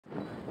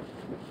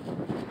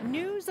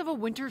News of a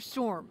winter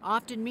storm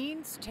often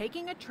means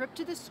taking a trip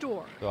to the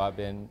store. So I've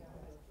been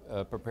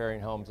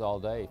preparing homes all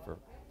day for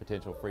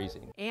potential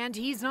freezing. And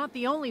he's not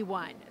the only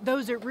one.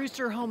 Those at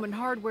Rooster Home and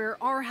Hardware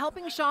are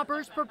helping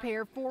shoppers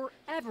prepare for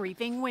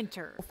everything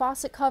winter.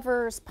 Faucet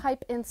covers,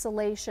 pipe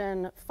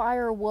insulation,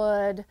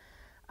 firewood,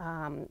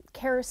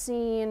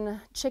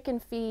 kerosene, chicken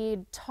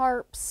feed,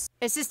 tarps.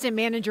 Assistant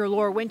Manager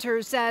Laura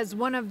Winters says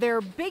one of their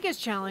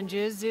biggest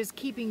challenges is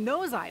keeping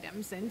those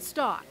items in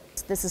stock.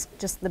 This is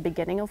just the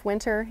beginning of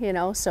winter,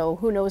 so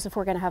who knows if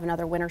we're going to have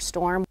another winter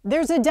storm.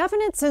 There's a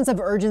definite sense of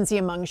urgency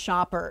among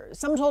shoppers.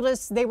 Some told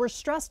us they were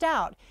stressed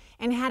out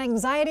and had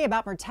anxiety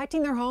about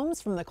protecting their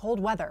homes from the cold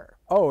weather.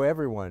 Oh,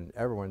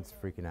 everyone's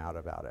freaking out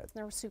about it.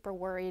 They're super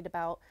worried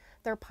about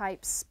their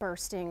pipes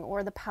bursting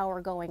or the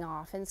power going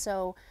off. And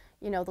so,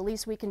 the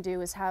least we can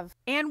do is have.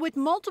 And with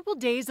multiple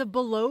days of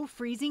below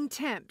freezing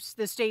temps,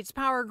 the state's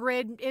power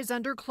grid is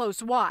under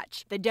close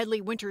watch. The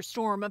deadly winter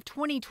storm of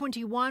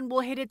 2021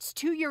 will hit its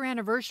 2-year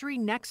anniversary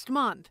next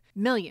month.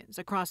 Millions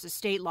across the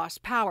state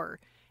lost power,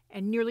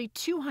 and nearly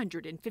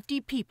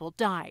 250 people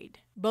died.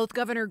 Both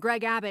Governor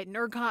Greg Abbott and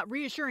ERCOT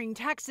reassuring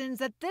Texans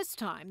that this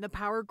time the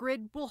power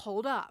grid will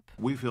hold up.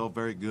 We feel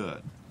very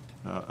good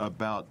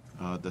about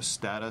the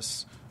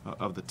status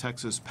of the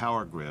Texas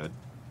power grid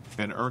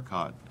and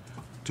ERCOT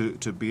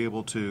to be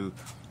able to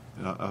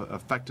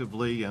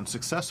effectively and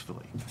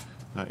successfully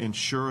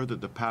ensure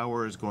that the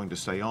power is going to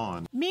stay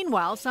on.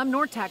 Meanwhile, some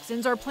North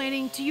Texans are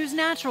planning to use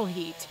natural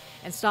heat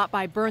and stop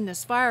by Burn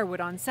This Firewood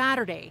on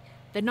Saturday.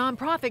 The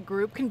nonprofit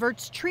group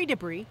converts tree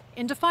debris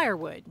into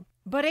firewood.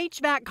 But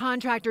HVAC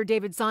contractor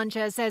David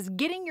Sanchez says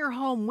getting your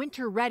home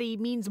winter ready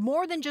means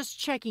more than just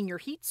checking your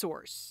heat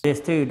source.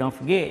 This too, don't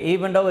forget,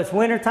 even though it's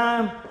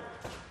wintertime,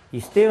 you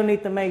still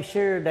need to make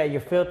sure that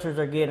your filters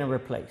are getting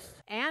replaced.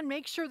 And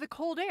make sure the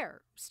cold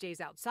air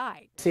stays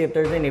outside. See if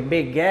there's any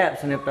big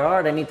gaps, and if there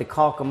are, they need to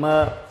caulk them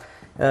up.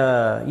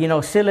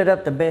 Seal it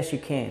up the best you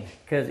can,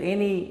 because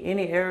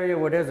any area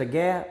where there's a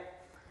gap,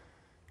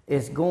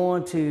 it's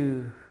going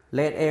to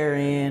let air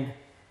in,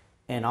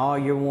 and all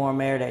your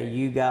warm air that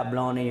you got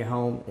blowing in your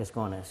home is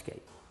going to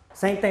escape.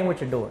 Same thing with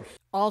your doors.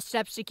 All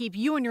steps to keep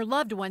you and your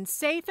loved ones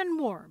safe and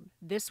warm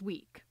this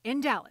week.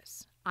 In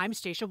Dallas, I'm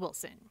Stacia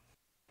Wilson.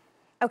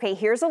 Okay,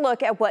 here's a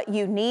look at what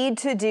you need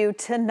to do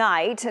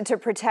tonight to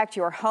protect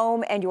your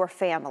home and your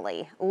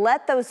family.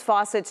 Let those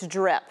faucets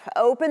drip.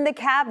 Open the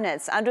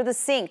cabinets under the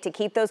sink to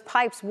keep those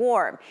pipes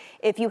warm.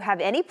 If you have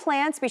any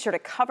plants, be sure to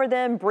cover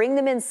them, bring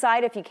them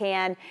inside if you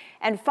can.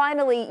 And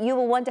finally, you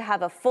will want to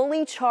have a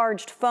fully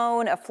charged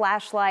phone, a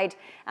flashlight,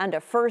 and a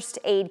first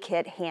aid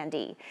kit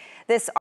handy. This